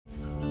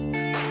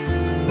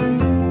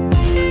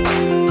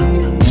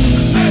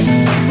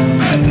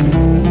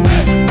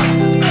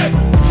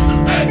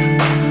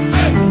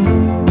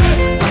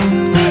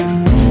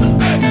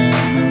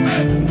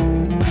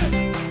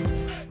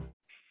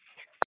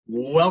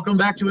Welcome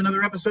back to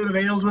another episode of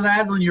Ales with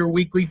Aslan, your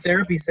weekly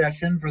therapy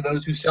session for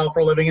those who sell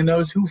for a living and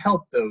those who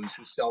help those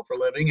who sell for a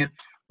living. And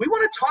we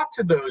want to talk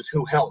to those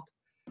who help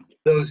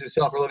those who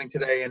sell for a living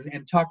today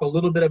and talk a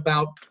little bit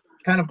about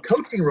kind of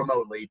coaching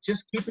remotely,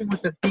 just keeping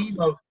with the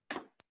theme of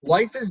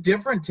life is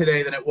different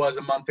today than it was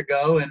a month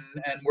ago. And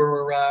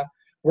we're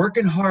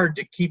working hard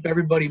to keep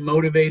everybody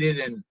motivated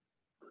and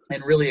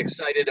really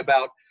excited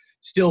about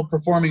still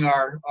performing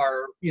our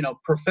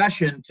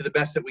profession to the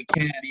best that we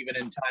can, even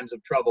in times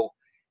of trouble.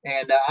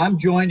 And I'm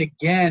joined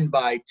again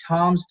by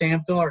Tom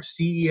Stanfill, our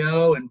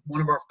CEO and one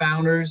of our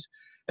founders,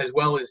 as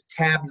well as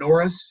Tab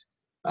Norris,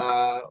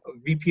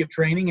 VP of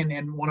Training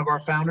and one of our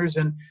founders.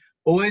 And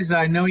boys,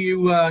 I know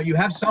you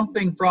have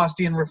something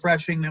frosty and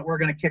refreshing that we're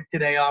going to kick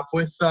today off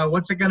with.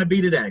 What's it going to be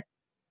today?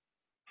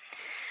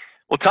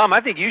 Well, Tom,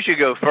 I think you should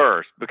go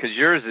first because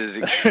yours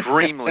is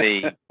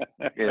extremely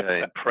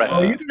impressive.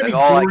 Oh, you're going to be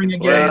boring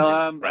again.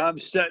 Well, I'm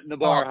setting the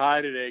bar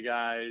high today,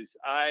 guys.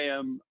 I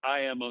am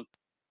a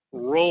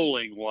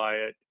rolling,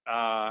 Wyatt.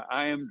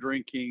 I am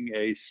drinking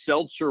a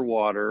seltzer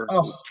water,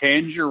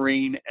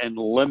 tangerine and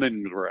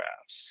lemongrass.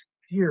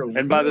 Dear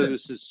and by the way,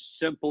 this is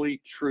Simple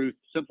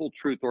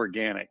Truth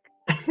Organic.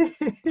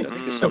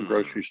 Some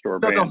grocery store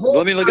brand.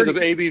 Let me look at the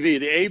ABV.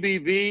 The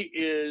ABV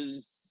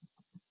is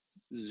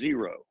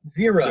zero.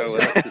 So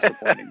that's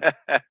disappointing.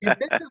 If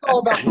this is all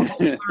about the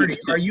whole 30,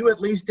 are you at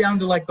least down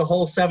to like the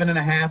whole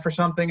 7.5 or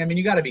something? I mean,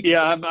 you got to be.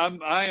 Yeah,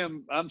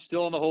 I'm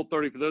still on the whole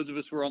 30. For those of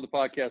us who were on the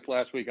podcast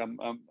last week, I'm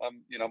on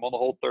the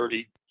whole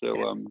 30.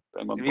 So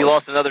you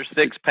lost another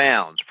 6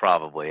 pounds,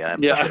 probably.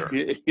 I'm sure.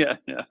 Yeah.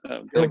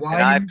 And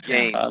I've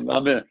gained.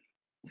 I'm in.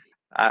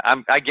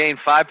 I gained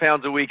 5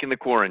 pounds a week in the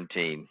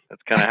quarantine.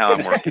 That's kind of how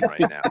I'm working right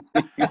now.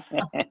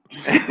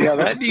 Yeah,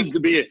 that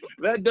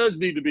does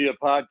need to be a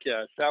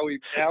podcast. How we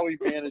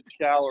manage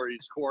calories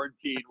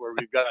quarantine, where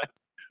we've got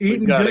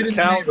a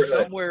counter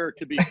somewhere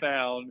to be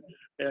found,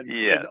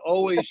 and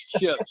always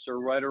chips are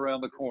right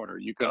around the corner.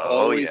 You can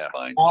always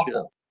find chips.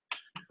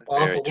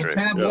 Awful. Well,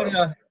 Tab,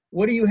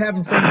 what do you have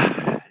in front of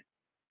you?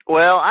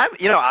 Well, I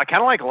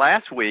kind of like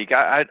last week.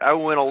 I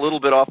went a little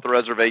bit off the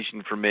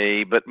reservation for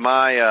me, but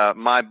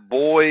my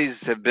boys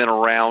have been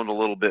around a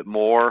little bit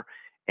more,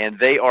 and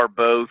they are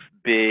both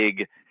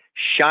big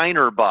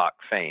Shiner Bock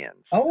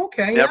fans. Oh,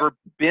 okay. Never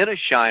been a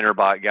Shiner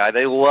Bock guy.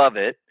 They love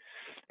it,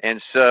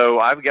 and so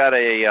I've got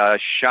a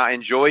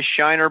Enjoy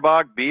Shiner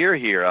Bock beer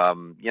here.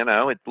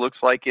 It looks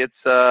like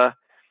it's a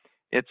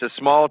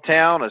small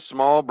town, a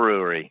small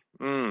brewery.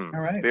 All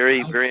right.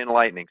 Very, very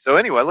enlightening. So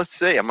anyway, let's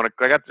see.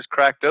 I got this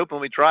cracked open.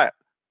 Let me try it.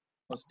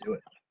 Let's do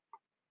it.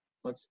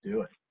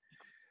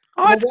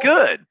 Oh, it's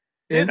good.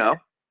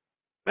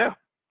 Yeah.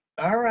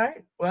 All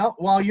right. Well,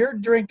 while you're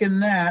drinking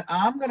that,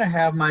 I'm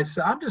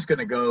just going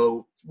to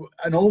go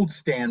an old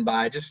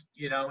standby. Just,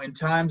 in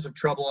times of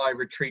trouble, I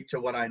retreat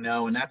to what I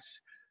know. And that's,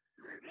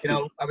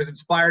 I was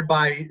inspired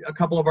by a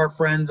couple of our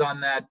friends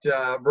on that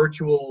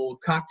virtual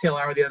cocktail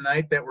hour the other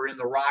night that were in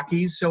the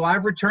Rockies. So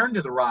I've returned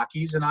to the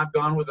Rockies, and I've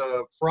gone with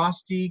a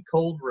frosty,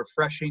 cold,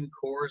 refreshing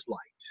Coors Light.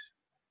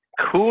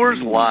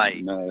 Coors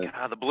Light.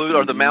 The blue,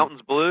 are the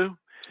mountains blue?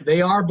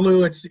 They are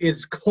blue. It's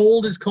as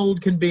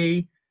cold can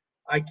be.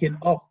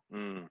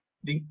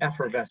 The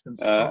effervescence.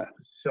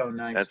 So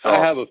nice.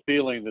 I have a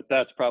feeling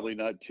that's probably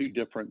not too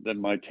different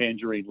than my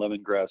tangerine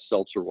lemongrass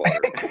seltzer water.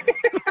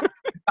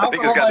 I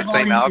think it's got the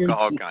same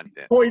alcohol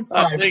content.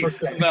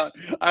 0.5%.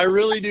 I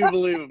really do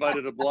believe if I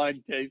did a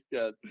blind taste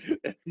test,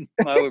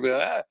 I would be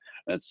like,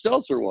 that's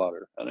seltzer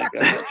water. I'm not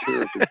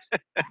sure if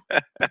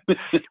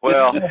it's.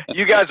 Well,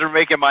 you guys are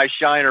making my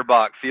Shiner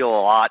Bock feel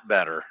a lot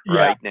better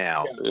right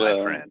now,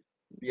 my friend.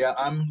 Yeah,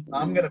 I'm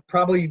going to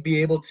probably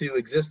be able to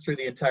exist through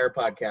the entire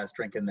podcast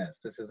drinking this.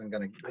 This isn't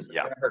going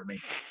to hurt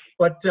me.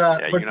 But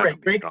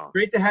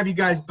great to have you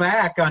guys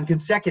back on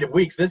consecutive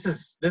weeks. This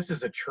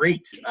is a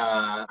treat,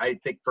 I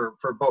think,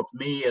 for both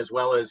me as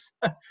well as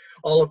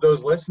all of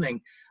those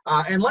listening.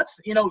 And let's,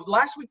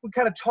 last week we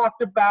kind of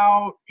talked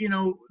about,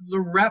 the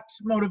reps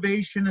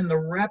motivation and the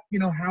rep,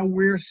 how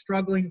we're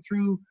struggling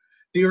through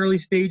the early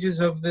stages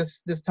of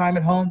this time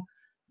at home.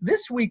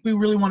 This week we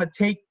really want to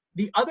take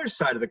the other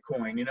side of the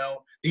coin,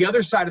 the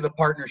other side of the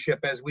partnership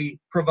as we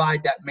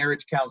provide that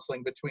marriage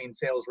counseling between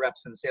sales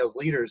reps and sales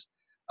leaders.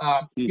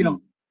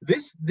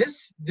 This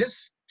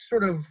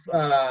sort of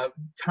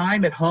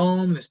time at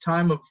home, this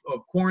time of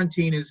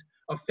quarantine is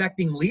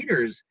affecting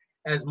leaders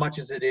as much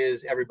as it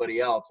is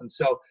everybody else. And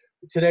so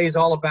today is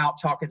all about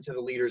talking to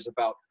the leaders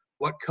about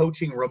what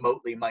coaching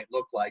remotely might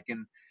look like.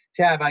 And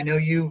Tab, I know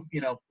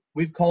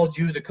we've called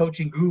you the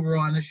coaching guru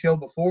on this show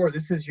before.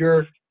 This is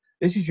your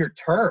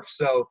turf.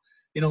 So,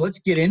 let's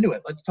get into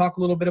it. Let's talk a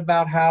little bit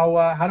about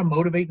how to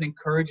motivate and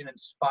encourage and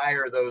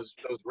inspire those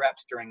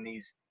reps during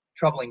these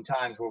troubling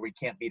times where we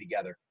can't be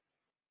together.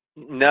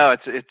 No,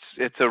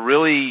 it's a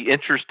really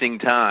interesting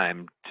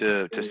time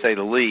to say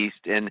the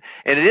least, and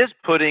it is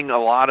putting a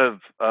lot of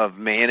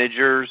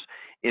managers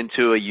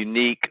into a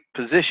unique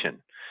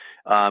position.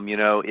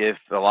 If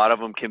a lot of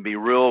them can be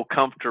real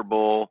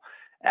comfortable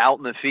out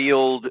in the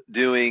field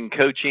doing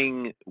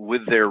coaching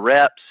with their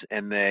reps,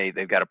 and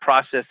they've got a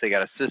process, they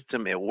got a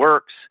system, it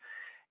works,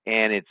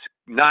 and it's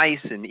nice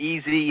and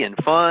easy and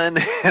fun.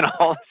 And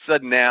all of a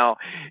sudden now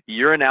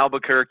you're in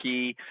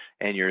Albuquerque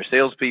and your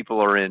salespeople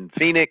are in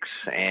Phoenix,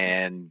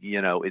 and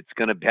it's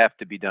going to have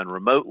to be done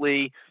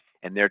remotely,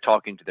 and they're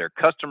talking to their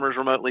customers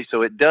remotely.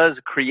 So it does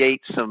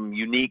create some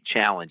unique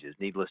challenges,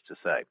 needless to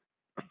say.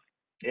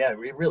 Yeah, it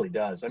really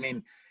does. I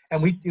mean,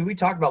 and we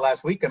talked about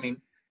last week, I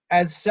mean,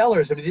 as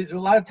sellers, I mean, a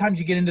lot of times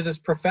you get into this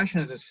profession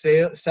as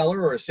a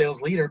seller or a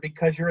sales leader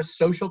because you're a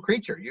social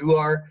creature. You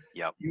are,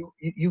 yep.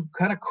 you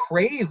kind of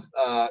crave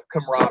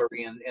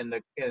camaraderie in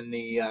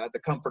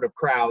the comfort of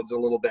crowds a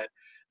little bit,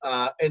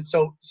 and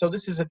so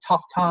this is a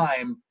tough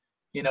time,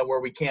 where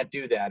we can't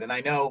do that. And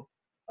I know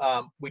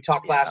we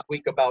talked last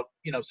week about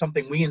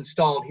something we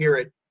installed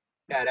here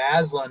at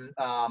Aslan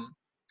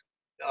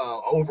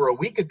over a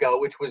week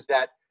ago, which was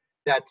that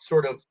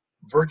sort of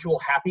virtual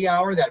happy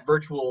hour, that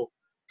virtual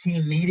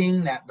team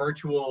meeting, that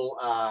virtual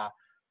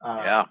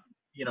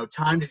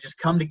time to just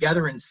come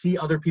together and see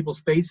other people's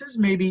faces,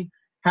 maybe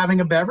having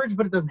a beverage,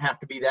 but it doesn't have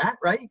to be that,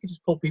 right? You can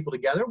just pull people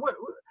together.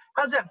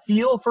 How does that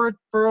feel for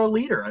a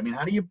leader? I mean,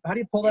 how do you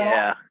pull that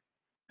off?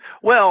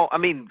 Well, I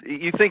mean,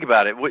 you think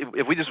about it.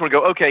 If we just want to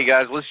go, okay,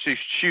 guys, let's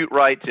just shoot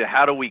right to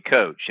how do we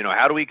coach?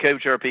 How do we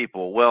coach our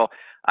people? Well,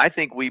 I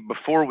think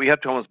before we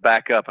have to almost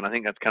back up, and I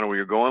think that's kind of where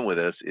you're going with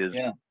this, is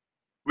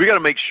we got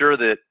to make sure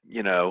that,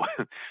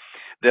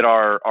 that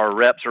our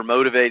reps are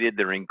motivated,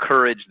 they're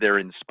encouraged, they're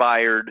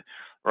inspired,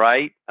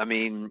 right? I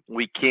mean,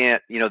 we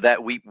can't,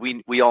 that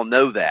we all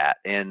know that,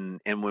 and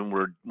when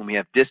we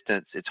have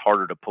distance, it's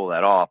harder to pull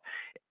that off.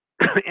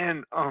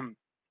 And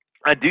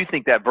I do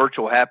think that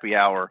virtual happy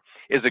hour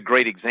is a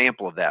great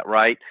example of that,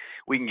 right?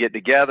 We can get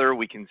together,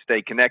 we can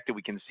stay connected,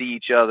 we can see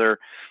each other.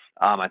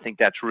 I think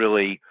that's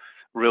really,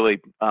 really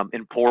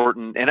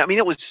important. And I mean,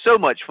 it was so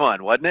much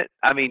fun, wasn't it?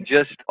 I mean,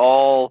 just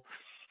all,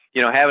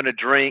 having a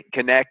drink,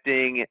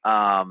 connecting,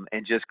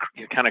 and just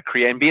kind of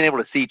create and being able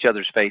to see each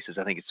other's faces.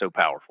 I think it's so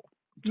powerful.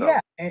 So. Yeah.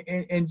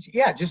 And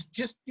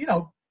just,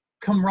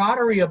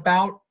 camaraderie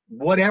about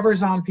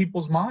whatever's on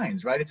people's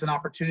minds, right? It's an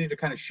opportunity to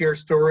kind of share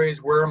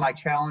stories. Where are my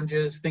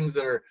challenges, things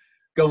that are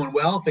going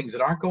well, things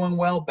that aren't going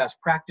well, best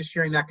practice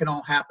sharing. That can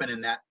all happen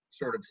in that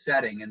sort of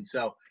setting. And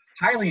so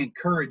highly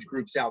encourage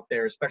groups out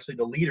there, especially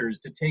the leaders,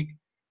 to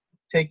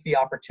take the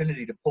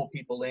opportunity to pull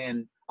people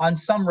in on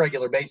some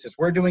regular basis.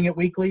 We're doing it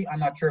weekly. I'm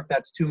not sure if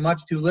that's too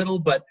much, too little,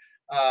 but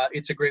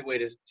it's a great way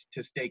to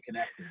stay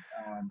connected.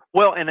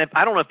 Well, and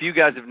I don't know if you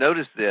guys have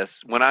noticed this,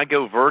 when I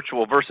go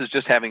virtual versus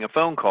just having a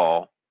phone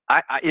call,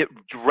 it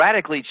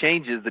radically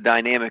changes the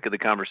dynamic of the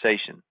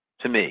conversation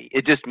to me.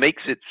 It just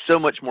makes it so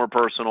much more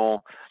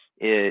personal.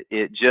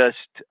 It just,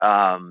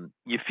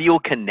 you feel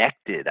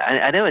connected.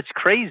 I know it's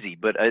crazy,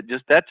 but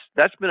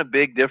that's been a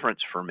big difference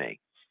for me.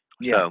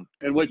 Yeah. So,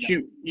 and what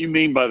you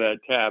mean by that,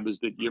 Tab, is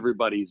that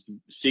everybody's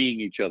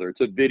seeing each other. It's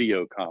a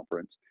video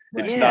conference.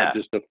 Right. It's not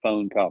just a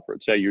phone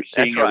conference. So you're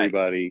seeing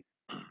everybody.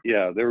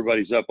 Yeah,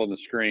 everybody's up on the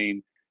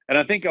screen. And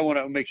I think I want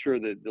to make sure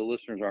that the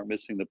listeners aren't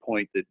missing the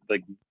point that,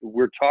 like,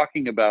 we're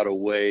talking about a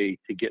way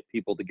to get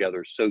people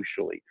together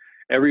socially.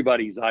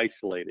 Everybody's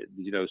isolated,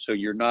 so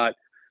you're not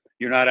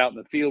out in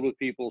the field with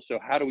people. So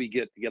how do we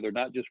get together,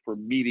 not just for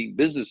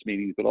business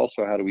meetings, but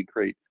also how do we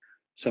create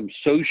some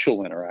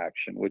social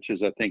interaction, which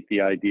is, I think,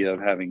 the idea of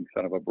having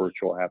kind of a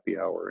virtual happy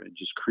hour and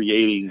just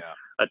creating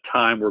a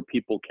time where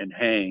people can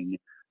hang,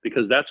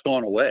 because that's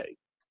gone away,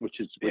 which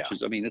is,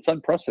 I mean, it's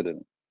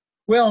unprecedented.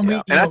 Well,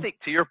 and I think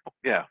to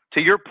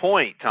your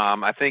point,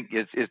 Tom, I think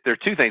is there are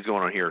two things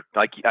going on here.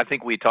 Like I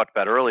think we talked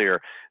about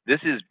earlier, this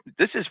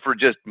is for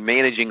just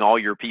managing all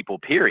your people,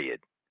 period,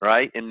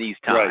 right? In these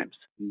times.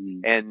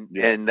 Right.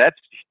 And that's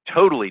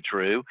totally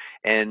true.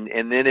 And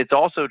then it's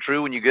also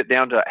true when you get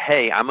down to,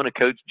 hey, I'm going to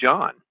coach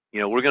John.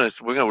 We're going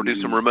to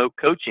do some remote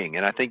coaching,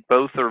 and I think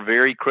both are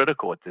very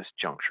critical at this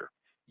juncture.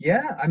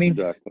 Yeah, I mean,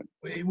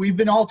 we've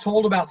been all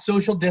told about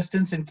social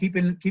distance and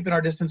keeping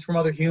our distance from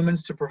other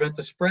humans to prevent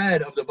the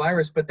spread of the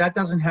virus, but that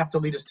doesn't have to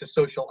lead us to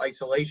social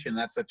isolation.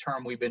 That's the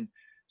term we've been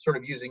sort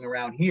of using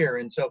around here.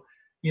 And so,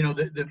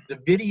 the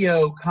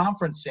video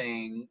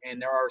conferencing,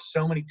 and there are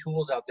so many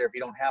tools out there, if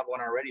you don't have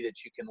one already,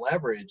 that you can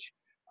leverage,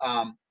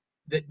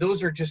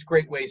 those are just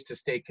great ways to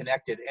stay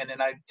connected. And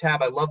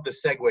Tab, I love the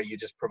segue you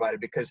just provided,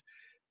 because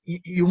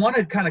you want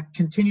to kind of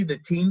continue the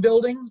team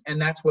building,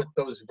 and that's what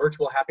those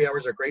virtual happy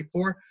hours are great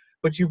for.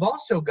 But you've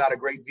also got a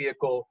great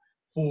vehicle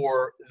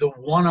for the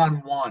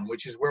one-on-one,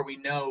 which is where we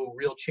know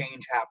real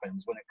change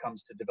happens when it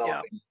comes to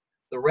developing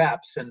the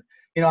reps. And,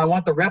 I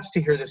want the reps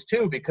to hear this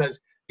too, because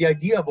the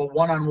idea of a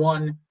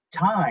one-on-one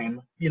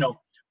time,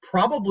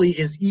 probably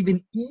is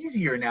even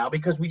easier now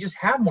because we just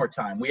have more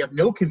time. We have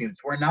no commutes.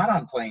 We're not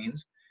on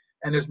planes,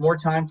 and there's more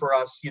time for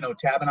us,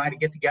 Tab and I, to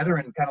get together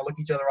and kind of look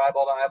each other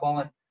eyeball to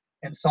eyeball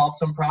and solve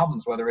some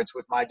problems, whether it's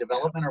with my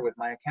development or with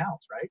my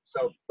accounts, right?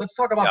 So let's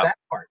talk about that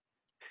part.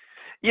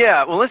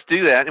 Yeah, well, let's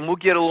do that, and we'll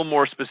get a little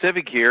more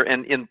specific here.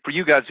 And for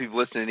you guys who've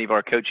listened to any of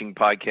our coaching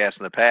podcasts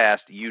in the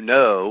past, you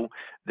know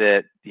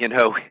that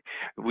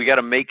we got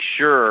to make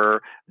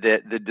sure that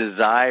the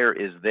desire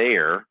is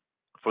there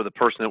for the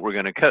person that we're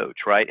going to coach,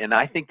 right? And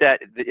I think that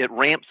it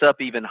ramps up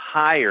even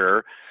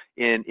higher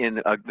in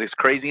this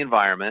crazy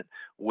environment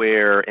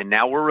and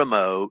now we're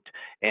remote,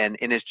 and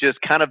it's just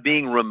kind of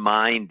being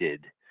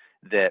reminded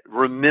that,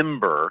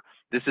 remember,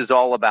 this is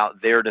all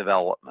about their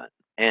development.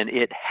 And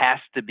it has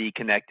to be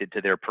connected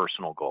to their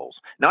personal goals,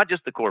 not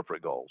just the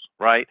corporate goals,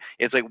 right?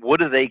 It's like, what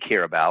do they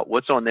care about?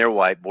 What's on their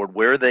whiteboard?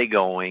 Where are they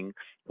going?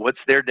 What's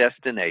their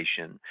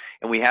destination?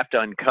 And we have to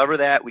uncover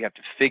that. We have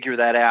to figure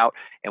that out.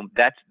 And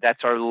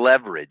that's our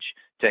leverage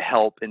to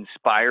help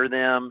inspire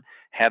them,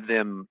 have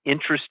them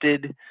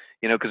interested,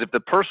 because if the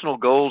personal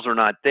goals are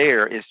not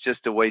there, it's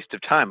just a waste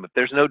of time. If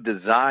there's no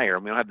desire,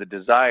 we don't have the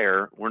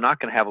desire, we're not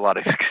going to have a lot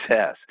of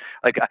success.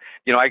 Like,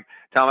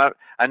 Tom,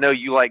 I know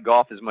you like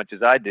golf as much as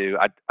I do.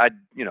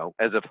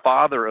 As a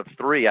father of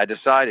 3, I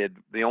decided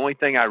the only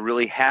thing I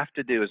really have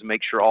to do is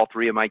make sure all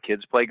 3 of my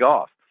kids play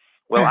golf.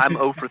 Well, I'm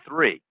 0 for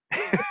 3.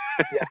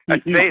 I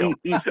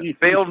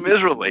failed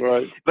miserably.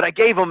 Right. But I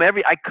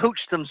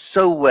coached them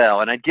so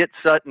well, and I'd get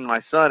Sutton,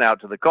 my son, out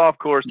to the golf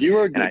course. You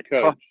were a good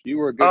coach. You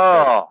were a good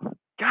coach.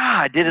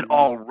 God, I did it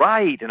all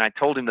right. And I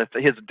told him that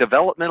his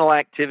developmental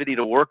activity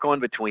to work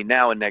on between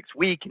now and next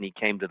week, and he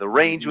came to the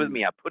range with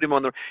me. I put him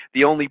on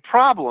the only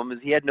problem is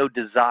he had no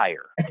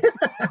desire.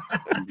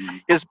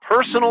 His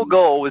personal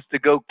goal was to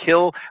go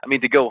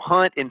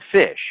hunt and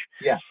fish.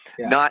 Yeah.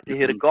 Not to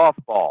hit a golf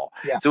ball.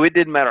 Yeah. So it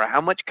didn't matter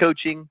how much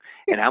coaching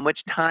and how much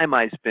time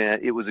I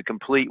spent, it was a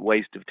complete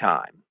waste of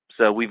time.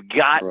 So we've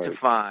got to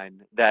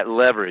find that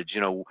leverage.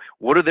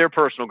 What are their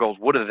personal goals?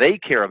 What do they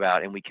care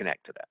about? And we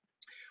connect to that.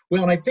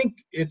 Well, and I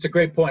think it's a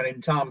great point,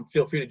 and Tom,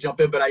 feel free to jump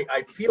in, but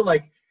I feel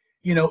like,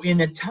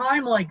 in a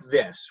time like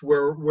this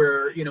where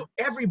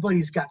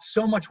everybody's got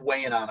so much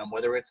weighing on them,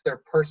 whether it's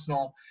their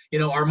personal,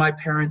 are my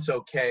parents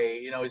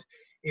okay?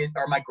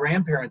 Are my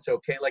grandparents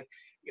okay? Like,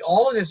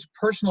 all of this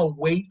personal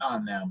weight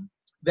on them,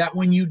 that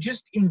when you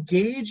just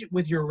engage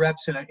with your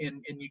reps and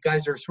you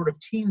guys are sort of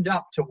teamed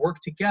up to work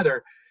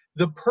together,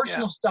 the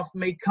personal stuff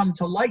may come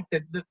to light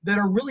that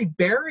are really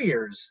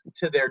barriers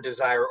to their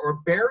desire or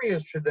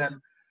barriers to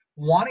them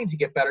wanting to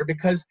get better,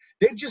 because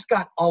they've just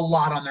got a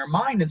lot on their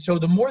mind. And so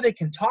the more they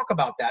can talk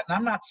about that, and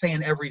I'm not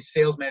saying every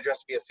sales manager has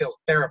to be a sales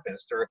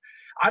therapist,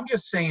 I'm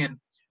just saying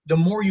the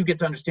more you get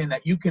to understand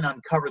that, you can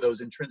uncover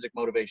those intrinsic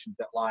motivations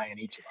that lie in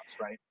each of us,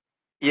 right?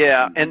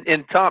 Yeah,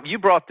 and Tom, you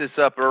brought this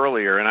up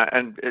earlier,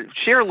 and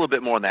share a little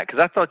bit more on that,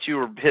 because I thought you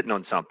were hitting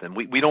on something.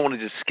 We don't want to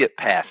just skip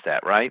past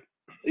that, right?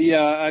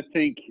 Yeah, I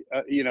think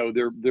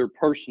their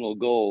personal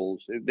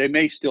goals. They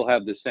may still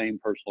have the same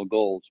personal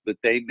goals, but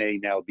they may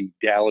now be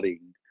doubting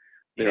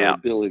their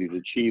ability to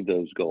achieve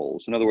those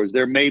goals. In other words,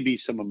 there may be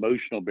some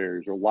emotional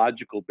barriers or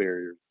logical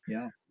barriers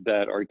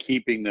that are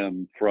keeping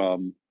them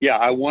from. Yeah,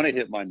 I want to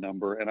hit my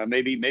number, and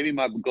maybe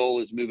my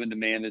goal is moving to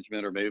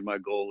management, or maybe my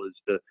goal is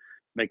to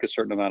make a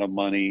certain amount of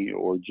money,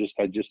 or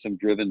I just am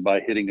driven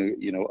by hitting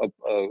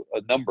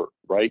a number,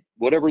 right?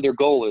 Whatever their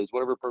goal is,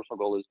 whatever personal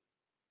goal is,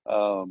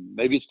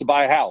 maybe it's to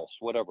buy a house,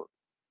 whatever.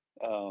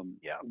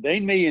 They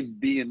may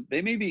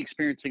be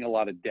experiencing a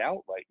lot of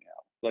doubt right now.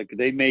 Like,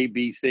 they may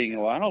be saying,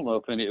 well, I don't know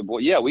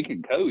if we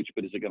can coach,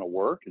 but is it going to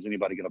work? Is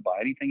anybody going to buy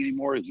anything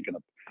anymore?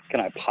 Can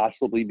I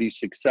possibly be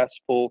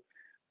successful?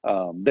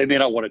 They may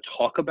not want to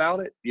talk about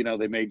it.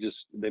 They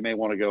may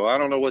want to go, I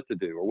don't know what to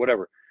do, or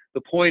whatever.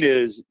 The point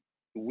is,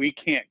 we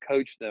can't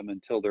coach them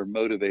until they're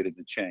motivated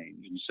to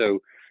change. And so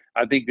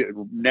I think that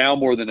now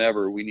more than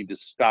ever, we need to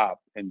stop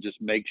and just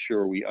make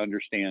sure we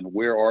understand,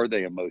 where are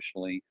they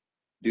emotionally?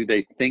 Do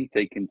they think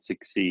they can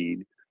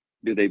succeed?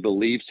 Do they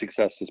believe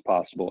success is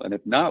possible? And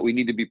if not, we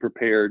need to be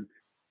prepared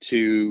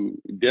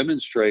to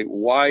demonstrate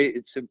why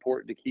it's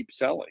important to keep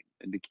selling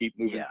and to keep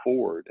moving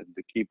forward and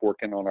to keep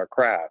working on our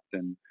craft,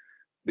 and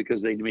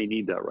because they may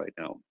need that right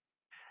now.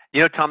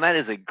 Tom, that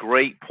is a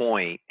great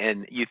point.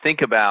 And you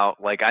think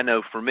about, like, I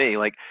know for me,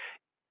 like,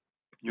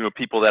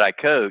 people that I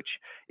coach,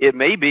 it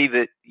may be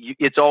that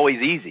it's always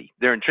easy.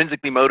 They're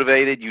intrinsically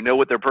motivated.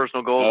 What their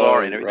personal goals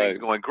are, and everything's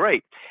going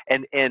great.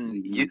 And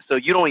so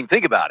you don't even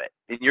think about it.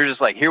 And you're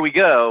just like, here we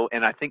go.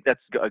 And I think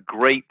that's a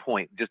great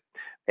point. Just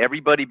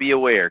everybody be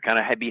aware, kind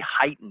of be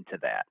heightened to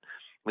that.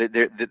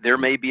 There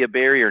may be a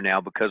barrier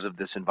now because of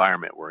this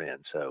environment we're in.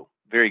 So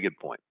very good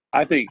point.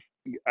 I think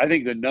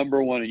the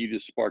number one, and you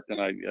just sparked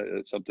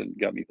something,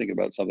 got me thinking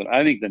about something.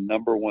 I think the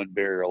number one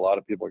barrier a lot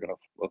of people are going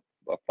to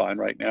find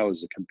right now is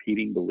a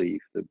competing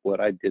belief that what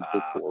I did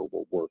before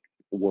will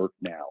work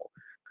now.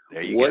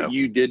 What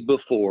you did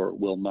before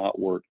will not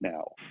work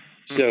now.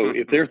 So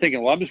if they're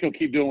thinking, well, I'm just going to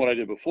keep doing what I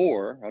did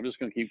before, I'm just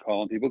going to keep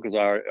calling people because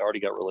I already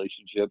got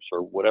relationships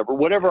or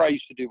whatever I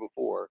used to do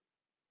before,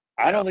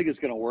 I don't think it's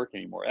going to work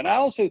anymore. And I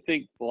also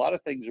think a lot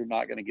of things are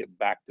not going to get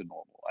back to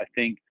normal. I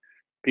think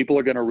people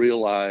are going to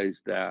realize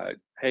that,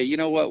 hey, you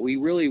know what? We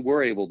really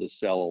were able to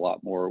sell a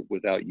lot more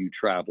without you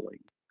traveling.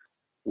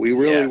 we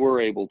really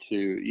were able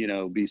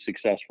to, be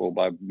successful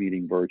by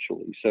meeting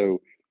virtually.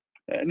 So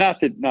not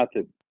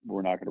that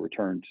we're not going to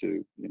return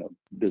to,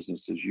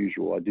 business as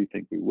usual. I do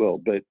think we will,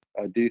 but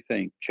I do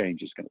think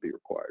change is going to be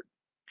required.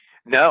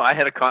 No, I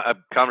had a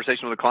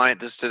conversation with a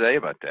client just today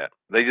about that.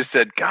 They just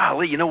said,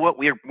 golly, you know what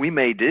we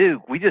may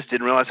do? We just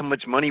didn't realize how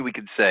much money we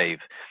could save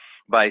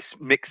by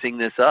mixing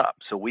this up.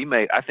 So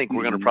I think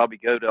we're going to probably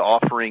go to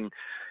offering,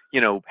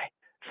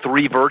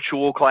 3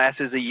 virtual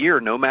classes a year,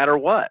 no matter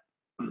what.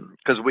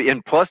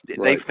 Plus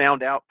they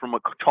found out from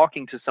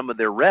talking to some of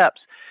their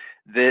reps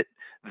that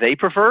they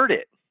preferred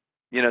it.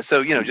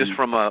 Just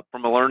from a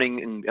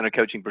learning and a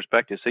coaching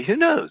perspective. So who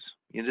knows?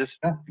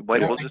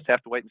 We'll just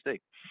have to wait and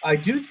see. I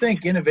do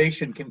think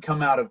innovation can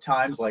come out of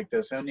times like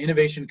this, and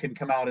innovation can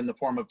come out in the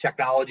form of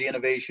technology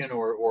innovation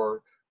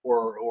or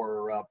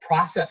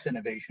process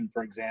innovation,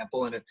 for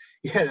example. And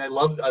I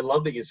love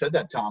that you said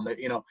that, Tom. That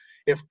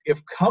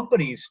if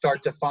companies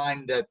start to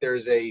find that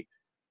there's a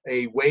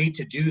way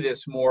to do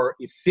this more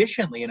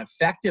efficiently and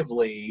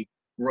effectively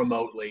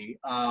remotely,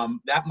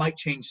 that might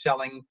change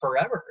selling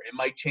forever. It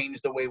might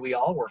change the way we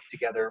all work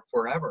together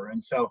forever.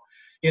 And so,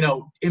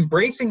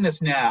 embracing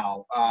this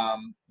now,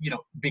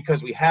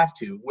 because we have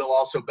to, will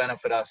also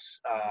benefit us,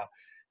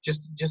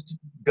 just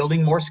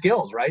building more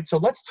skills, right? So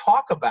let's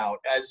talk about,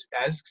 as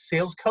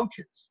sales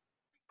coaches,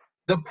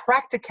 the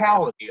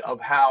practicality of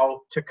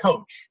how to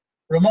coach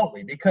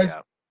remotely, because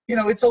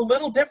it's a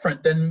little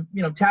different than,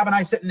 Tab and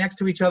I sitting next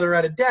to each other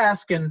at a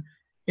desk and,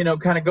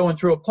 kind of going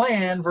through a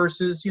plan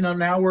versus,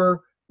 now we're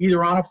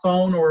either on a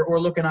phone or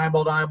looking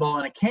eyeball to eyeball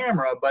on a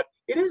camera, but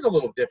it is a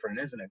little different,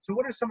 isn't it? So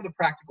what are some of the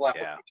practical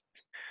applications?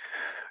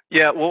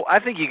 Yeah, well, I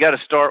think you got to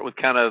start with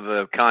kind of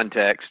the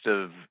context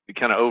of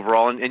kind of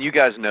overall, and you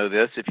guys know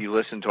this if you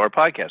listened to our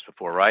podcast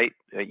before, right?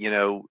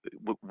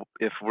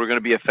 If we're going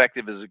to be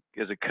effective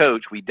as a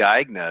coach, we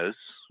diagnose,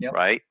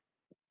 right,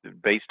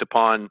 based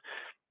upon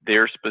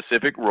their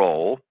specific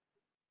role.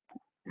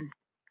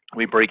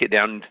 We break it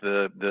down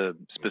into the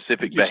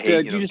specific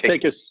behavior.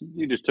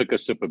 You just took a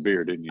sip of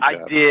beer, didn't you? I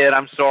did.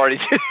 I'm sorry.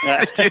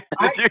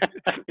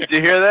 Did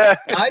you hear that?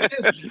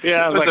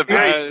 It was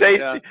very tasty.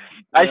 Yeah.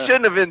 I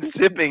shouldn't have been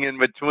sipping in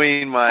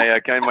between my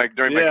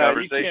during my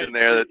conversation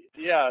there.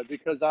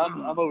 Because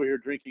I'm over here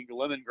drinking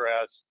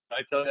lemongrass.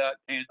 I tell you that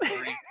canned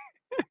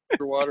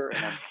water,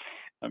 and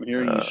I'm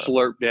hearing you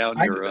slurp down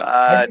your.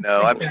 I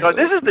know.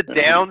 This is the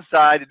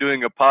downside of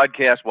doing a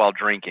podcast while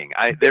drinking.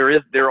 There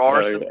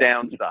are some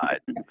downsides.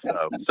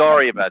 So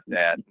sorry about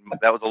that.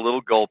 That was a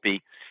little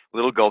gulpy, but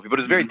it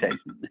was very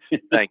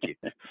tasty. Thank you.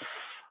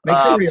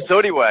 So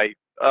anyway,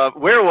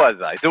 where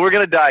was I? So we're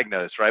going to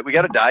diagnose, right? We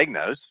got to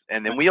diagnose,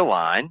 and then we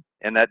align.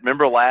 And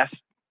remember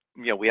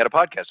we had a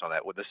podcast on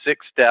that with the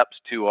 6 steps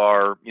to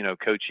our,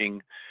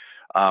 coaching.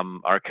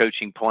 Our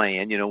coaching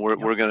plan,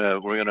 we're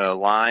gonna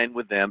align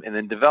with them, and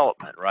then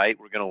development, right?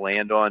 We're gonna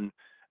land on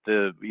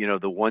the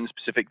one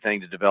specific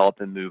thing to develop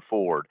and move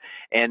forward.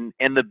 And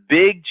the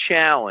big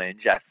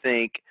challenge, I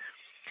think,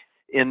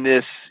 in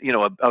this,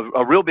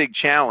 a real big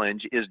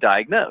challenge is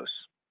diagnose,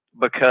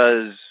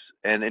 because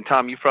and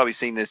Tom, you've probably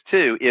seen this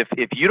too.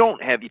 If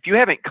you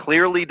haven't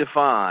clearly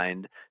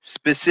defined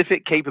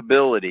specific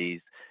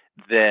capabilities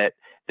that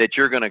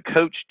you're going to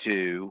coach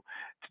to,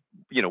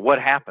 what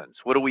happens?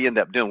 What do we end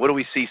up doing? What do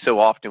we see so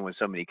often with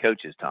so many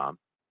coaches, Tom?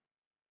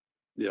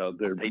 Yeah,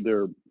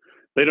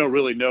 they don't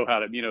really know how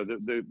to.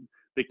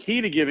 The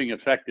key to giving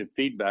effective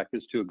feedback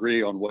is to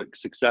agree on what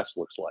success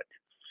looks like.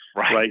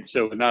 Right.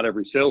 So not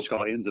every sales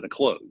call ends in a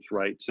close.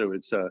 Right. So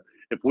it's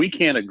if we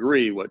can't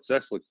agree what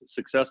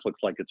success looks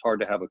like, it's hard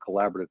to have a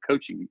collaborative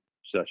coaching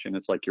session.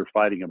 It's like you're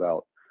fighting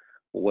about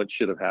what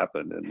should have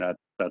happened, and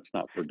that's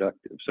not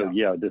productive. So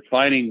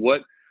defining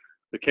what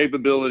the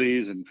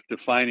capabilities and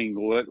defining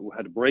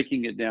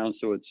breaking it down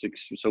so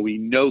we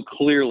know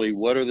clearly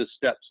what are the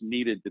steps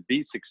needed to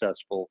be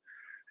successful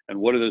and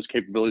what are those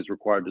capabilities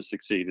required to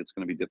succeed. It's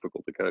going to be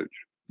difficult to coach.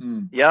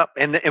 Yep.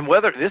 And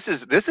whether this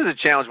is a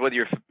challenge, whether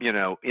you're,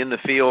 in the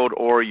field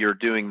or you're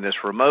doing this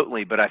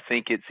remotely, but I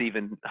think it's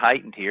even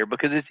heightened here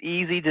because it's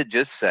easy to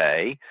just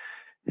say,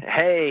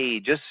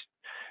 hey, just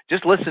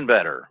listen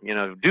better,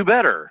 do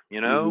better,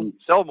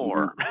 sell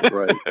more.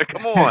 Right.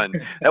 Come on.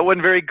 That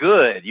wasn't very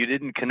good. You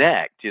didn't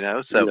connect,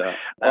 so.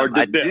 Or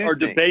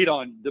debate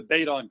on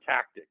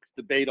tactics,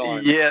 debate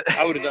on,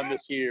 I would have done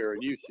this here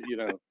and you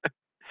should,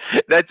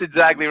 That's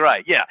exactly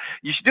right. Yeah.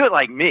 You should do it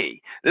like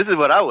me. This is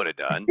what I would have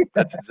done.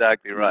 That's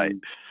exactly right.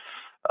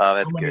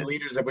 That's How many good.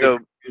 leaders have we do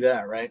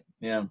that, right?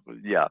 Yeah.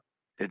 Yeah.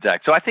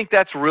 Exactly. So I think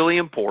that's really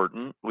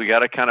important. We got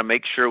to kind of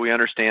make sure we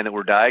understand that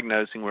we're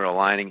diagnosing, we're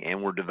aligning,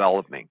 and we're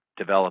developing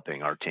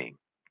our team.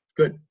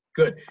 Good.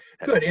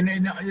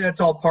 And that's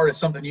all part of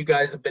something you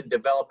guys have been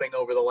developing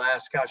over the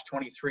last,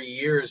 23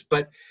 years.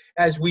 But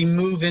as we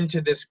move into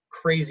this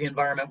crazy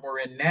environment we're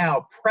in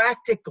now,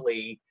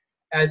 practically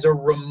as a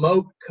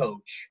remote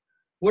coach,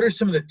 what are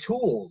some of the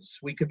tools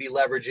we could be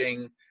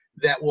leveraging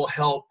that will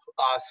help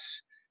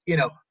us,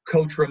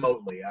 coach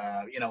remotely?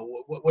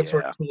 What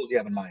sort of tools do you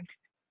have in mind?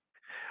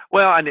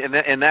 Well,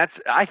 and that's,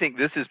 I think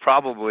this is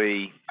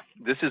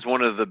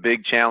one of the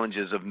big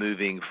challenges of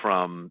moving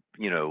from,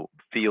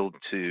 field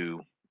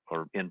to,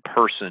 or in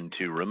person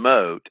to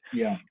remote.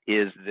 Yeah.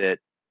 Is that,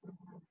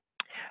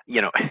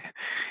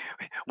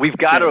 we've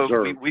got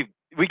to,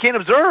 we can't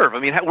observe. I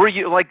mean,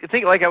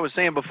 like I was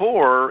saying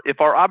before, if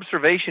our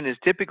observation has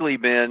typically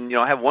been,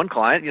 I have one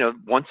client,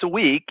 once a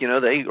week,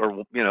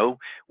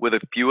 with a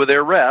few of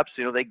their reps,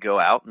 they go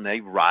out and they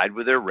ride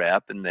with their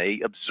rep and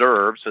they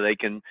observe, so they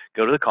can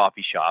go to the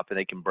coffee shop and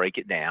they can break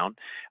it down.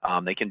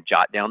 They can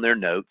jot down their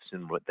notes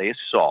and what they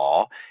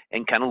saw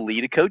and kind of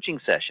lead a coaching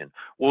session.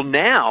 Well,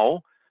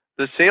 now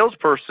the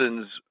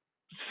salesperson's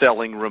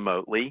selling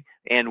remotely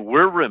and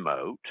we're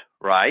remote,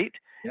 right?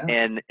 Yeah.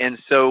 And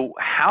so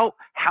how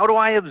do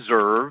I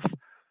observe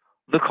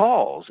the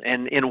calls?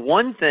 And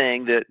one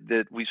thing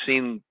that we've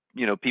seen,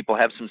 people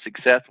have some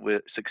success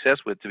with,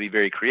 to be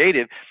very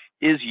creative,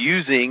 is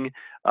using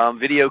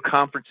video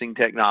conferencing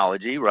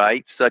technology,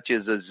 right? Such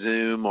as a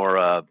Zoom or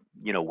a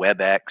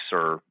WebEx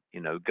or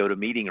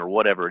GoToMeeting or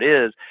whatever it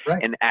is,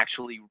 right. And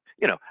actually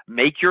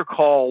make your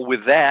call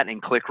with that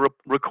and click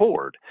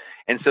record.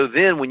 And so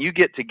then when you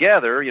get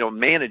together,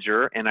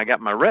 manager and I got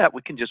my rep,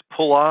 we can just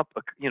pull up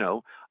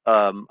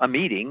a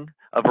meeting,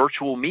 a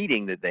virtual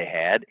meeting that they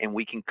had, and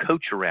we can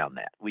coach around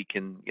that. We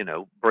can,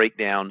 break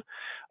down,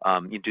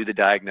 you do the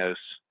diagnose,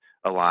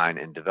 align,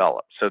 and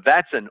develop. So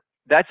that's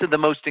the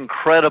most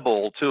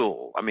incredible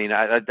tool. I mean,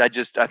 I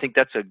think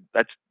that's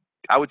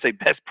I would say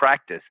best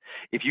practice.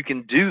 If you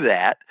can do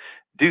that,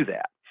 do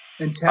that.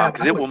 And Tab,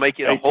 because it will make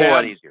it a whole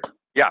lot easier.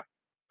 Yeah.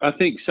 I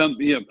think some of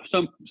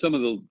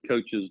the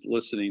coaches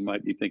listening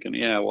might be thinking,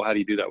 yeah, well, how do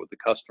you do that with the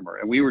customer?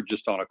 And we were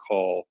just on a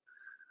call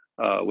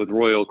with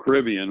Royal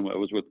Caribbean. I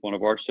was with one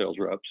of our sales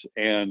reps,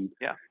 and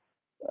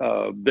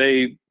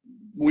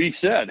we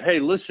said, hey,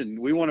 listen,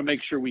 we want to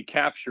make sure we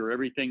capture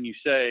everything you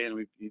say, and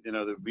we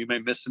may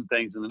miss some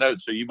things in the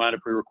notes. So you mind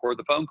if we record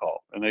the phone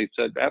call? And they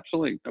said,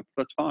 absolutely,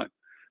 that's fine.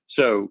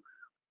 So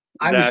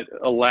that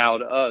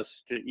allowed us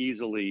to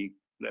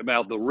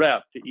the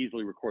rep to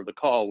easily record the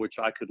call, which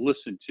I could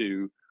listen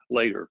to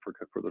later for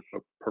the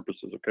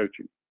purposes of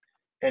coaching.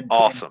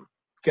 Awesome. And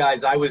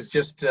guys, I was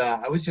just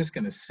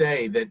going to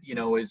say that,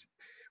 is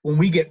when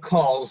we get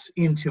calls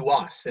into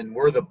us and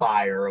we're the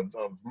buyer of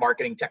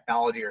marketing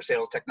technology or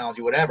sales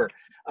technology, whatever,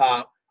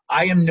 I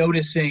am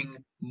noticing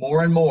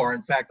more and more.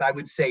 In fact, I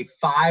would say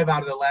 5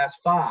 out of the last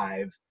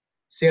 5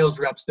 sales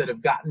reps that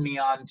have gotten me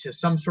on to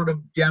some sort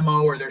of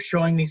demo, or they're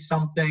showing me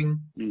something.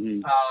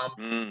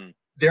 Mm-hmm.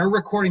 They're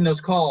recording those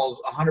calls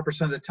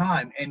 100% of the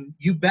time. And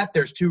you bet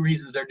there's 2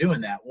 reasons they're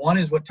doing that. One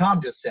is what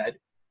Tom just said,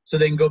 so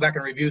they can go back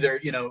and review their,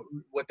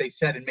 what they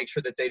said and make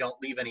sure that they don't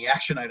leave any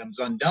action items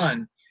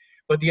undone.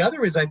 But the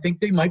other is, I think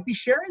they might be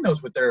sharing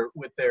those with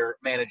their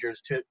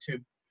managers to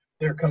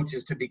their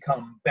coaches to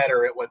become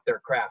better at what their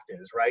craft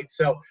is, right?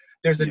 So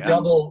there's a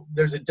double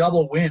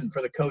win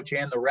for the coach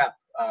and the rep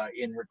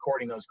in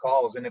recording those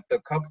calls. And if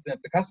the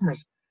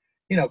customer's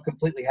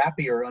completely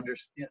happy or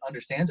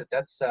understands it,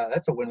 that's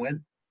a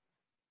win-win.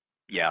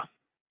 Yeah,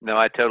 no,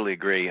 I totally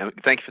agree.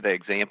 Thank you for the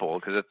example,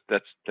 because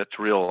that's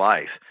real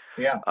life.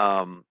 Yeah.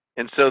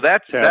 And so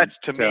that's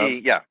to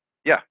me, yeah.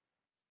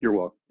 You're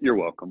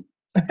welcome.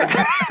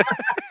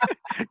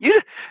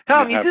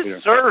 Tom, you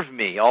just serve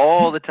me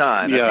all the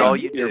time. That's all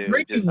you do.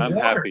 I'm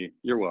happy.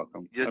 You're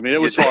welcome. I mean, it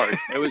was hard.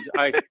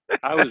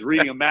 I was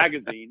reading a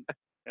magazine,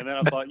 and then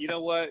I thought, you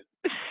know what?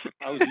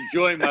 I was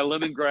enjoying my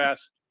lemongrass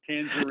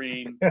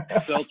tangerine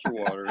seltzer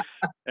water,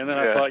 and then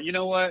I thought, you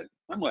know what?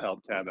 I'm gonna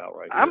help Tab out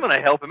right here. I'm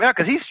gonna help him out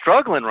because he's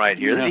struggling right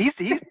here. Yeah.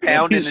 He's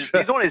pounding.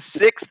 He's on his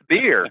 6th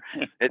beer.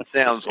 It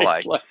sounds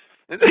like.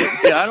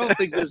 Yeah, I don't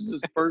think this is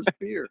his first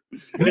beer.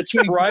 It's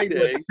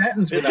Friday.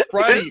 It's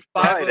Friday,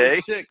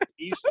 5:06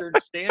 Eastern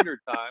Standard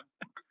Time,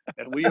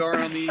 and we are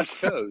on the East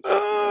Coast.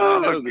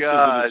 Oh, I know this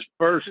is his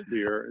first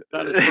beer. It's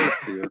not his first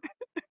beer.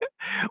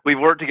 We've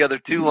worked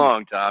together too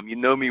long, Tom. You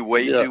know me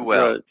way too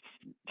well.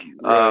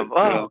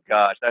 Right.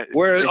 Gosh.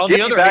 Whereas on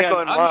the other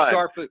hand,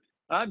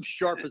 I'm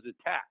sharp as a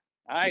tack.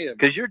 I am.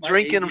 Because you're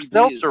drinking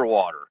seltzer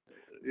water.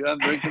 Yeah, I'm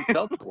drinking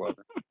seltzer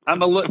water.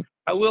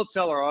 I will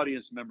tell our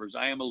audience members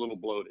I am a little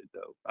bloated,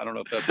 though. I don't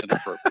know if that's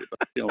inappropriate, but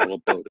I'm feeling a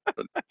little bloated.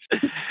 But...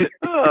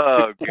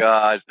 Oh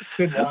gosh!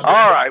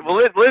 All right,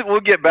 well we'll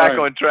get back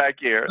on track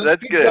here.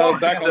 That's good.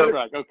 Back on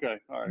track. Okay.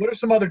 All right. What are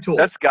some other tools?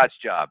 That's Scott's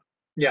job.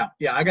 Yeah.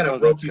 I got to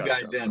rope you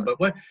guys in. But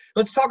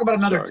let's talk about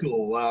another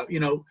tool.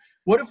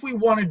 What if we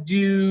want to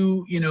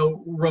do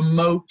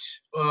remote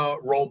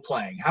role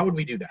playing? How would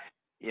we do that?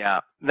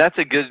 Yeah, that's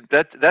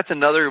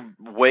another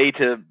way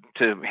to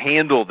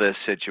handle this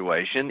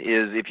situation,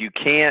 is if you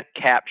can't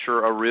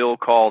capture a real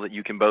call that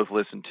you can both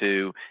listen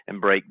to and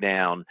break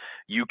down,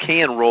 you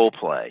can role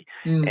play.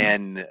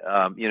 And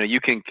you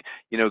can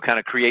kind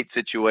of create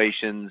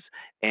situations,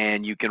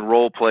 and you can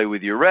role play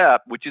with your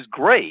rep, which is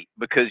great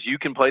because you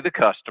can play the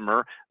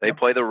customer, they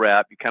play the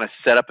rep, you kind of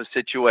set up a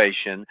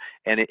situation,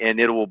 and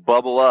it will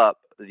bubble up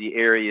the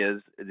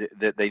areas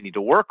that they need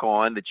to work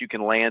on, that you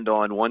can land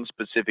on one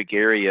specific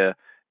area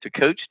to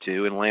coach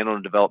to and land on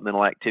a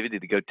developmental activity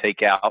to go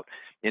take out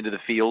into the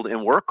field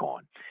and work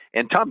on.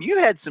 And Tom, you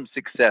had some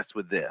success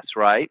with this,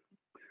 right?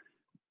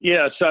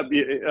 Yeah, so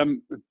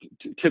I'm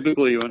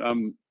typically when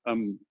I'm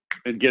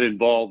and get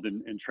involved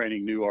in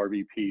training new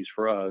RVPs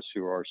for us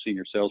who are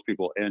senior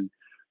salespeople. And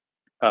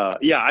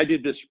I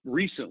did this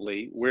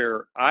recently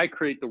where I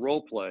create the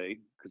role play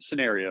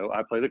scenario.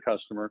 I play the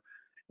customer,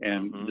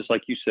 and just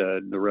like you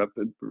said, the rep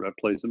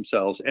plays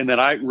themselves. And then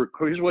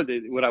here's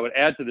what I would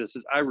add to this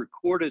is I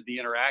recorded the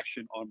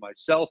interaction on my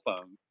cell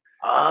phone.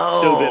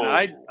 Oh. So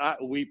then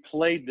we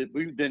played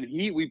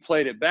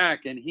it back,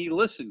 and he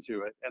listened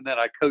to it, and then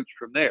I coached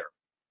from there.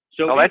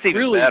 So that's it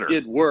really better.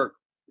 did work.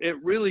 It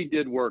really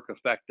did work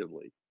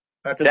effectively.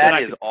 That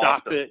is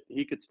awesome. Stop it.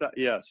 He could stop.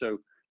 Yeah. So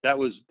that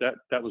was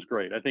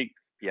great. I think.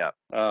 Yeah.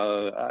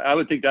 I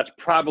would think that's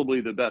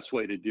probably the best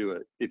way to do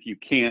it if you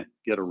can't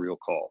get a real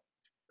call.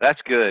 That's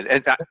good.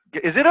 And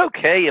is it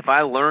okay if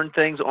I learn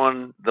things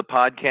on the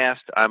podcast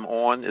I'm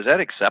on? Is that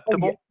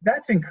acceptable? Oh, yeah.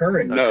 That's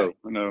encouraging. No.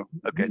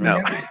 Okay, no.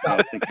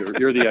 I think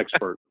you're the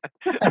expert.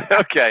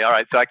 Okay, all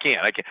right. So I can't.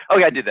 Okay,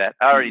 I did that.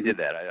 I already did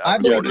that.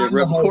 Of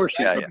course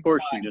you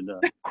did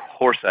that. Of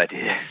course I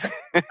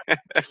did.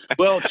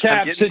 Well,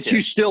 Chap, since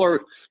you still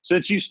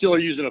are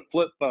using a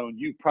flip phone,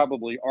 you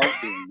probably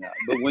aren't doing that.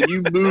 But when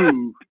you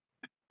move.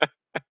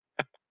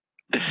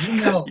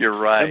 You're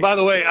right. And by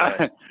the way,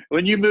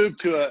 when you move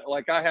to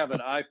I have an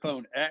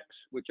iPhone X,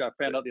 which I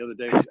found out the other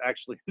day was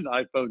actually an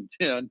iPhone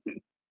 10,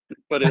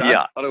 but I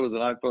thought it was an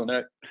iPhone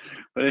X.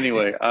 But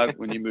anyway,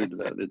 when you move to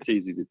that, it's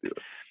easy to do it.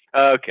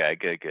 Okay,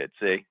 good.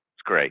 See,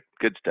 it's great.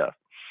 Good stuff.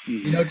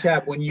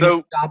 Chap, when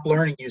you stop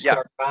learning, you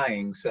start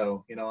buying.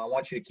 So, I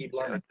want you to keep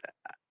learning.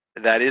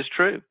 That is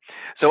true.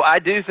 So I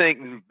do think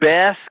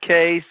best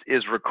case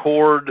is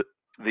record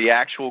the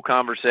actual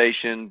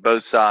conversation,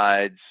 both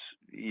sides.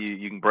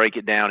 You can break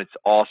it down. It's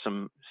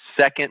awesome.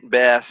 Second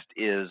best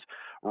is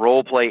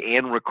role play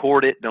and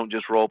record it. Don't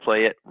just role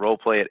play it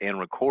and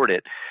record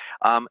it.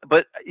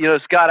 But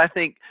Scott, I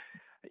think,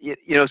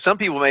 some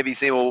people may be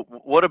saying, well,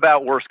 what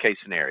about worst case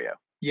scenario?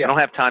 Yeah. I don't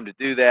have time to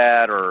do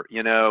that. Or,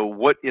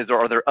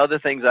 are there other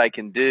things I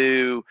can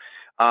do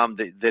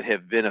that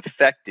have been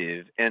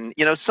effective? And,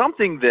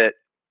 something that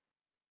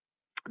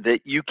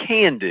you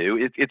can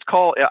do,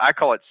 I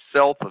call it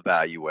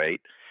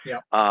self-evaluate.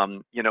 Yeah.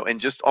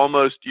 And just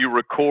almost you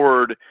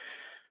record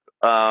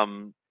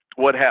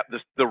what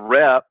happens. The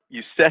rep,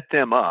 you set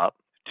them up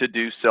to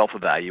do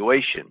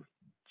self-evaluation.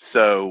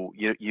 So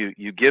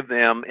you give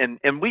them, and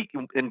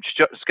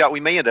Scott, we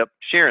may end up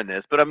sharing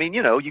this, but I mean,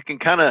 you can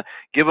kind of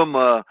give them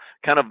a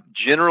kind of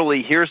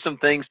generally, here's some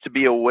things to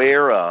be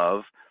aware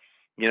of,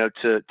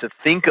 to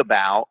think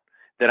about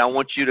that. I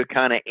want you to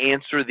kind of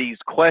answer these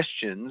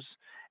questions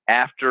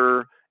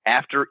after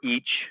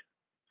each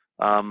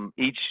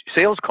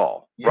sales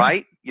call,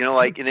 right?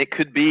 And it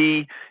could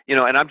be,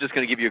 and I'm just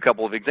going to give you a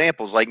couple of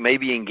examples, like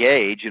maybe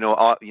engage,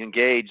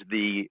 engage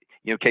the,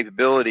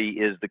 capability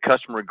is the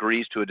customer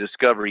agrees to a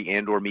discovery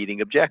and or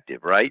meeting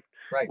objective, right?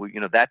 Right. Well,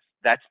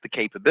 that's the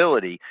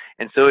capability.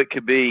 And so it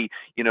could be,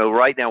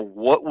 right now,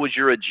 what was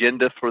your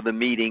agenda for the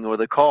meeting or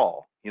the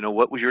call?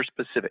 What was your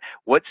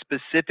what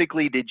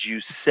specifically did you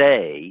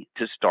say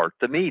to start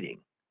the meeting?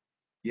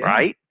 Yeah.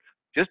 Right?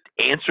 Just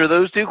answer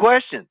those two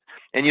questions.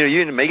 And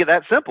you can make it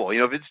that simple.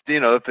 If it's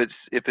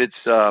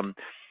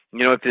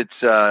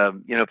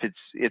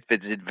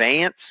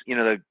advanced,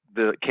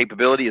 the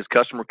capability is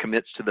customer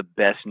commits to the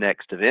best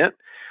next event.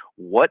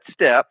 What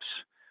steps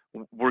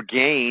were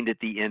gained at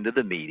the end of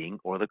the meeting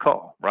or the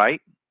call, right?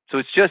 So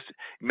it's just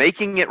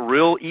making it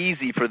real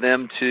easy for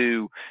them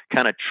to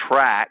kind of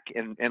track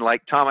and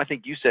like Tom, I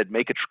think you said,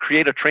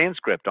 create a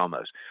transcript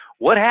almost.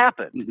 What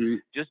happened? Mm-hmm.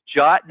 Just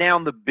jot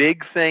down the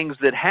big things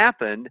that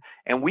happened,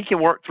 and we can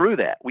work through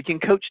that. We can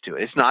coach to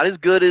it. It's not as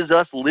good as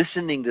us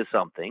listening to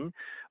something,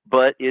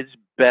 but it's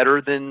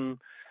better than,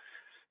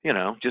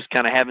 just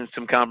kind of having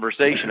some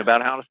conversation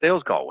about how the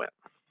sales call went.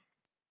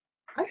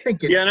 I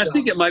think and I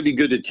think it might be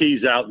good to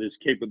tease out this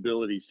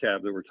capabilities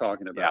tab that we're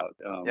talking about.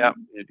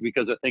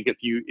 Because I think if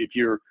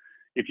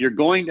you're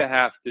going to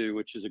have to,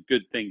 which is a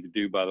good thing to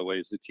do, by the way,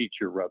 is to teach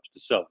your reps to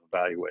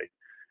self-evaluate.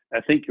 I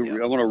think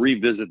I want to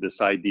revisit this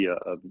idea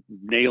of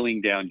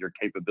nailing down your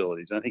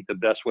capabilities. And I think the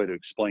best way to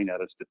explain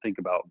that is to think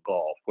about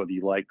golf, whether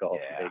you like golf,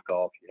 you hate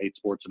golf, you hate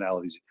sports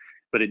analogies.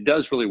 But it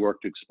does really work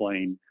to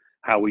explain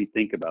how we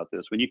think about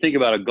this. When you think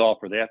about a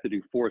golfer, they have to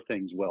do four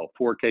things well,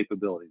 four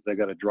capabilities. They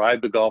got to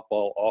drive the golf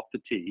ball off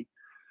the tee,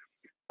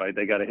 right?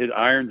 They got to hit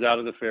irons out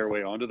of the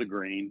fairway onto the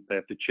green. They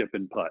have to chip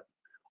and putt.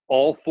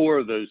 All four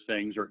of those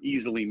things are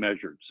easily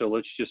measured. So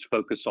let's just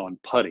focus on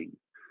putting.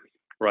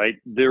 Right,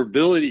 their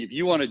ability. If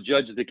you want to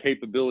judge the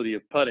capability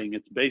of putting,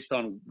 it's based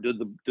on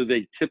do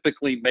they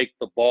typically make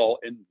the ball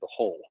in the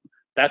hole.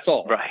 That's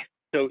all. Right.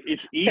 So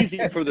it's easy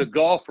for the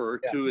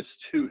golfer to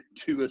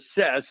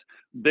assess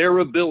their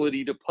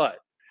ability to putt.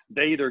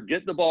 They either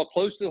get the ball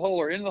close to the hole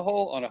or in the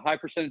hole on a high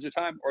percentage of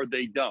time, or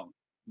they don't.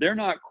 They're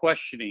not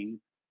questioning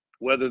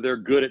whether they're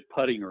good at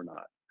putting or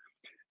not.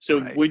 So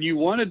when you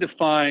want to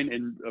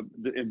define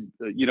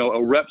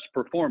a rep's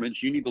performance,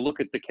 you need to look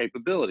at the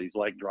capabilities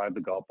like drive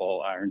the golf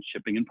ball, iron,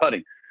 chipping, and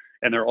putting,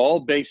 and they're all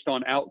based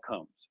on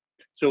outcomes.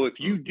 So if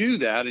you do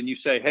that and you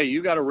say, hey,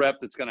 you got a rep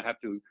that's going to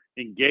have to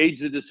engage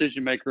the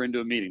decision maker into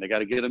a meeting, they got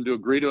to get them to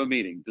agree to a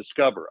meeting,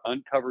 discover,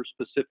 uncover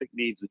specific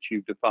needs that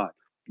you've defined,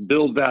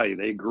 build value,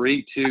 they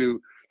agree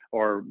to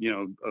or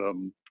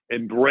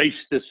embrace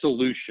the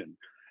solution,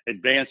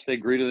 advance, they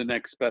agree to the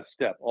next best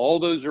step. All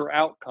those are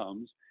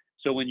outcomes.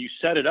 So when you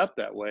set it up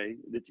that way,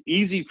 it's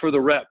easy for the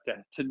rep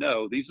to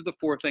know these are the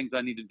 4 things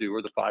I need to do,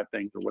 or the 5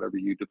 things, or whatever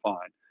you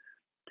define.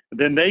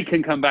 Then they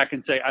can come back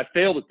and say, I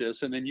failed at this.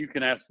 And then you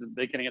can ask them,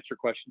 they can answer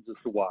questions as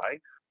to why,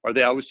 or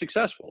I was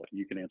successful. And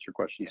you can answer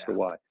questions as to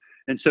why.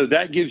 And so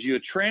that gives you a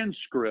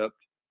transcript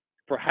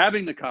for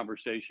having the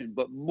conversation.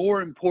 But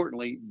more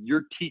importantly,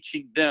 you're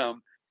teaching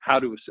them how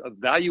to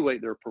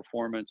evaluate their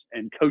performance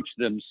and coach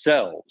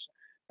themselves.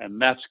 And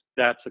that's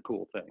a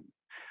cool thing.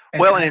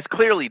 Well, and it's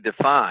clearly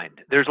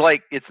defined. There's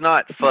it's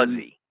not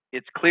fuzzy.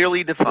 It's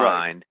clearly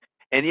defined.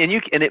 Right.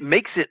 And it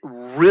makes it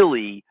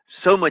really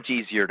so much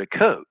easier to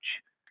coach.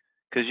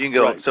 Because you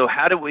can go, so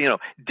how do we,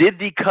 did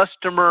the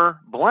customer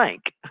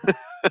blank?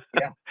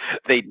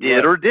 They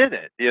did or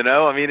didn't,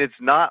 I mean, it's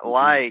not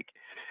like,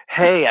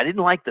 hey, I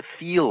didn't like the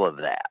feel of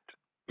that,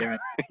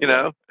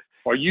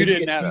 Or you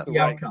didn't ask the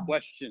right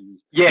questions.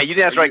 Yeah, you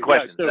didn't ask the right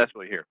questions. So that's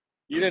what we hear.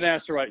 You didn't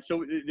ask the right.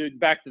 So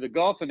back to the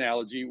golf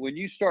analogy, when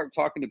you start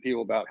talking to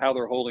people about how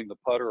they're holding the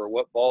putter or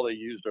what ball they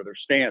used or their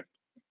stance,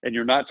 and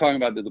you're not talking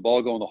about did the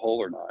ball go in the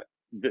hole or not,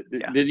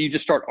 then you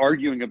just start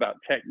arguing about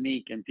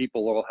technique and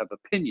people all have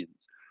opinions.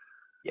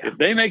 Yeah. If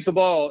they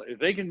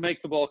can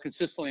make the ball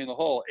consistently in the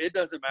hole, it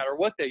doesn't matter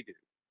what they do.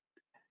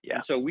 Yeah.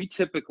 And so we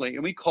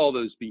call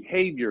those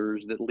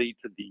behaviors that lead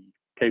to the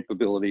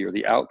capability or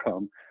the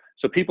outcome.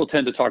 So people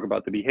tend to talk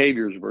about the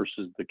behaviors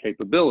versus the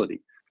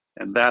capability.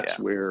 And that's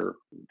where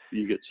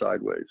you get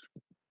sideways.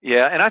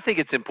 Yeah, and I think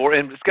it's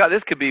important. And Scott,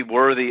 this could be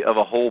worthy of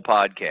a whole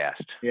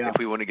podcast if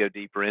we want to go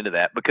deeper into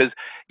that, because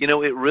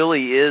it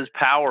really is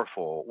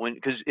powerful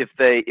because if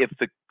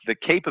the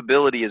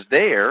capability is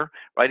there,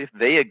 right? If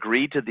they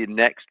agree to the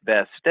next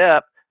best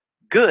step,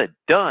 good,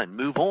 done,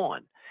 move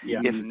on.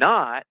 Yeah. If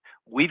not,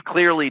 we've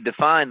clearly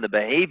defined the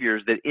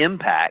behaviors that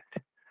impact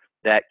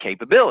that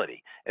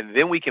capability, and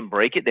then we can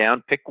break it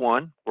down, pick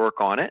one, work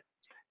on it,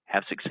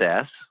 have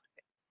success,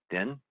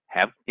 then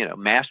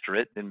master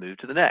it, then move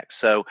to the next.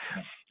 So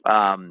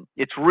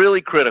it's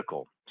really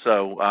critical.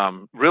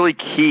 So really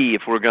key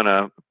if we're going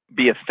to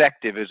be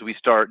effective as we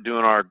start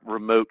doing our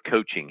remote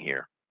coaching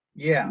here.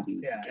 Yeah.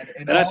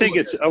 And I think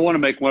I want to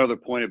make one other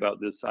point about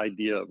this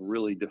idea of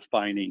really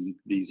defining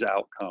these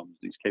outcomes,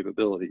 these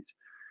capabilities.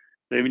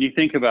 When you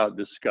think about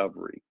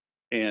discovery,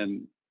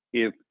 and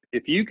if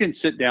you can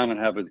sit down and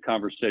have a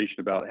conversation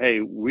about,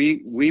 hey,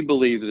 we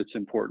believe that it's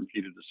important for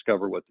you to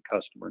discover what the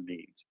customer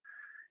needs.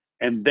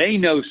 And they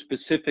know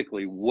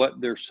specifically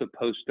what they're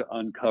supposed to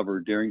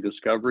uncover during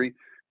discovery,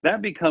 that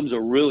becomes a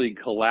really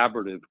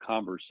collaborative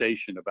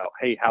conversation about,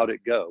 hey, how'd it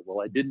go?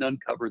 Well, I didn't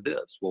uncover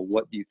this. Well,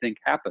 what do you think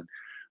happened?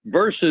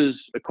 Versus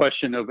a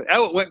question of,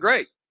 oh, it went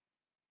great.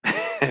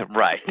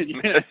 Right.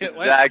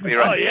 Exactly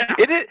right. Oh,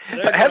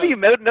 yeah. Have you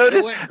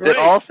noticed that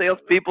all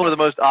salespeopeople are the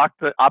most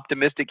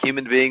optimistic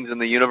human beings in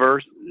the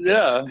universe?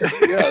 Yeah,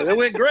 it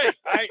went great.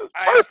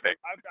 Perfect.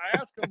 I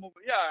asked them.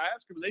 I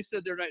asked them. They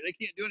said they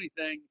can't do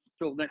anything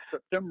until next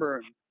September,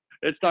 and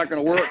it's not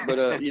going to work. But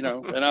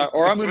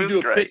or I'm going to do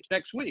a pitch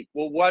next week.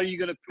 Well, what are you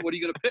going to pitch?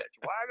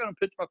 Well, I'm going to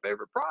pitch my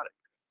favorite product.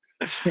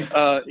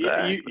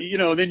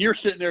 Then you're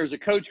sitting there as a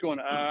coach going,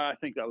 I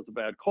think that was a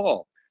bad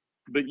call.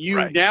 But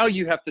now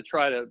you have to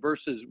try to,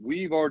 versus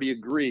we've already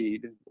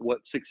agreed what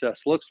success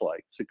looks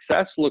like.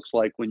 Success looks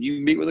like when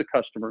you meet with a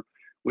customer,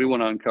 we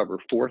want to uncover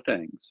 4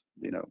 things,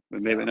 and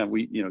maybe not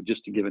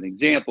just to give an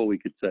example, we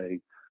could say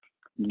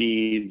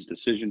needs,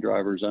 decision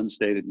drivers,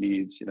 unstated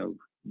needs,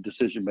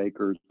 decision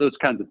makers, those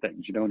kinds of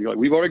things, and you're like,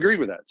 we've already agreed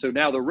with that. So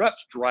now the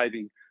rep's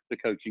driving the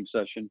coaching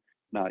session,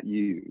 not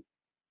you.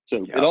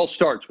 So it all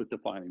starts with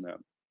defining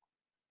them.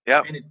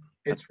 Yeah. And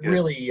it's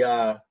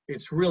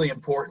really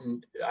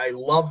important. I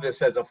love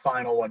this as a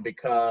final one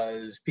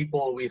because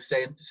we've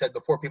said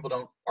before, people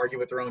don't argue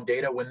with their own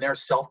data when they're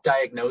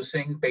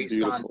self-diagnosing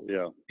based on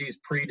these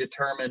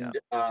predetermined,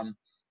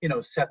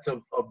 sets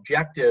of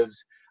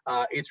objectives.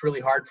 It's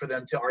really hard for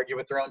them to argue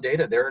with their own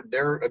data.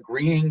 They're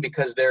agreeing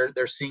because they're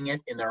seeing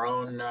it in their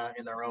own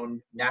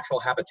natural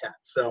habitat.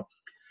 So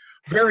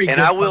very good.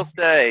 And I will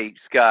say,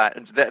 Scott,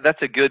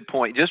 that's a good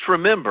point. Just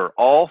remember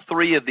all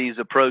 3 of these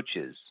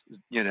approaches,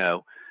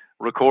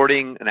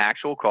 recording an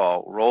actual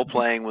call, role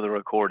playing with a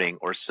recording,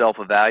 or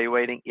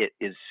self-evaluating, it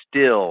is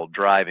still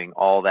driving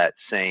all that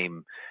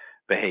same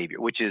behavior,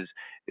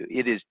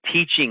 it is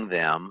teaching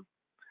them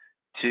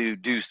to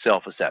do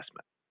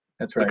self-assessment.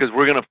 That's right. Because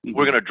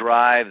we're gonna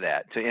drive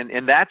that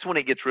and that's when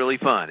it gets really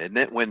fun, isn't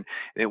it? When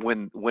they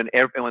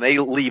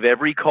leave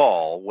every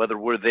call, whether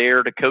we're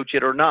there to coach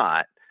it or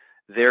not,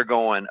 they're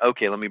going,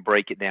 okay, let me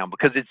break it down,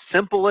 because it's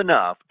simple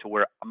enough to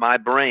where my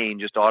brain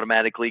just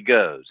automatically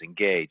goes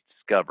engage,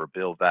 discover,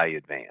 build, value,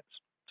 advance.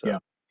 So. Yeah.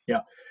 Yeah.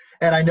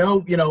 And I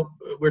know,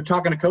 we're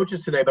talking to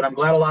coaches today, but I'm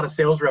glad a lot of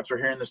sales reps are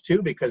hearing this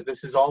too, because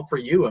this is all for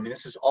you. I mean,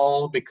 this is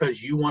all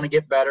because you want to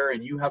get better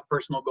and you have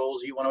personal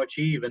goals you want to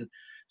achieve. And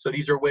so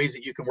these are ways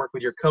that you can work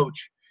with your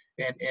coach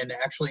and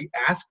actually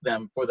ask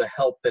them for the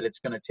help that it's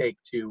going to take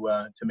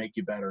to make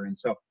you better. And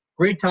so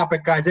great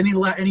topic, guys.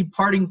 Any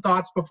parting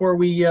thoughts before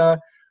we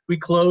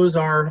close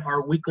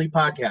our weekly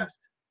podcast?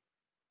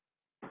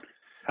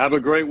 Have a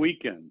great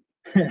weekend.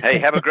 Hey,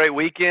 have a great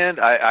weekend.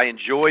 I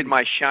enjoyed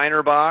my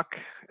Shiner Bock,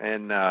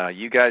 and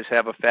you guys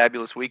have a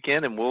fabulous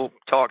weekend, and we'll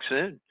talk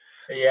soon.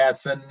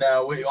 Yes, and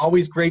we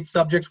always great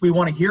subjects. We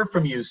want to hear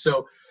from you,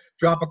 so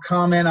drop a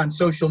comment on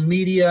social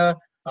media.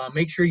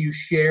 Make sure you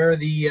share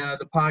the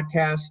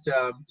podcast.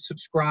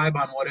 Subscribe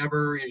on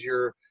whatever is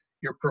your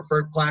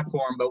preferred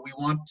platform. But we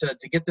want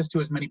to get this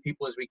to as many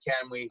people as we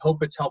can. We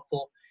hope it's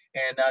helpful.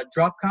 And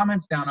drop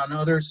comments down on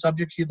other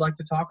subjects you'd like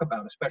to talk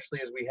about,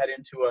 especially as we head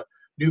into a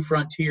new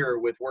frontier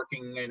with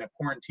working in a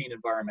quarantine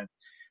environment.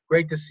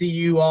 Great to see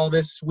you all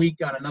this week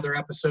on another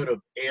episode of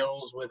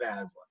Ales with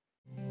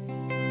Aslan.